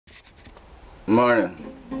Morning.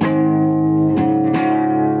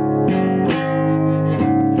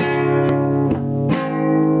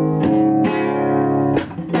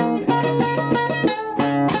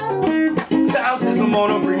 Sound system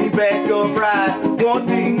wanna bring me back up right. One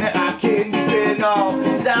thing that I can depend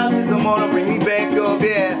on. Sound system wanna bring me back up,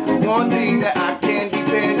 yeah. One thing that I can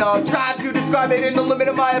depend on. Try to describe it in the limit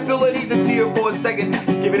of my abilities. It's here for a second,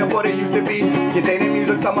 just give it up what it used to be. Containing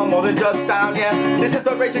music, somehow more than just sound, yeah. This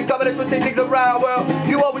inspiration coming to twist things around. Well,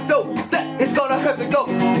 you always know that it's gonna have to go.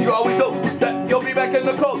 You always know that you'll be back in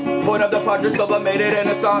the cold. Point of departure, still I made it in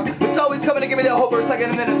a song. It's always coming to give me that hope for a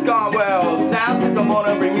second and then it's gone. Well, sound system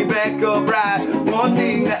wanna bring me back up right. One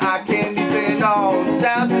thing that I can depend on.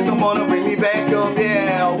 Sound system wanna bring me back up,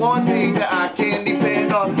 yeah. One thing that I can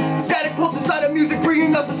depend on. Static pulse inside of music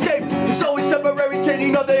bringing us escape. It's always temporary,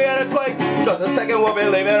 changing nothing and it's like just a second we'll be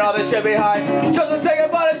leaving all this shit behind. Just a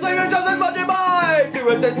second but it's leaving just as much in mind. To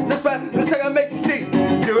resist the sweat, the second makes you see.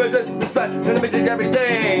 To resist the sweat, and it makes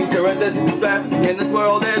everything. To resist the sweat in this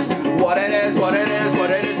world is what it is, what it is, what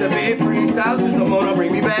it is to be free. Sound system wanna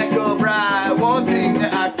bring me back up right. One thing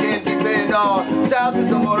that I can depend on. Sound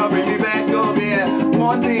system wanna bring me back up, yeah.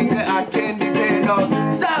 One thing that I can depend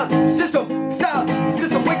on. Sound system,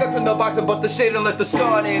 wake up from the box and bust the shade and let the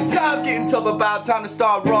sun in. Time's getting tough, about time to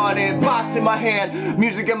start running. Box in my hand,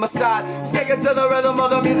 music in my side. Sticking to the rhythm of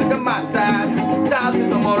the music on my side. Sound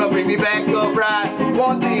system wanna bring me back up right.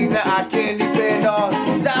 One thing that I can depend on.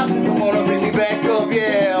 Sound system wanna bring me back up,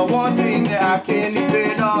 yeah. One thing that I can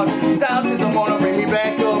depend on. Sound system wanna bring me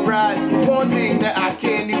back up right. One thing that I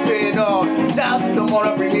can depend on. Sound system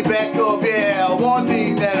wanna bring me back up.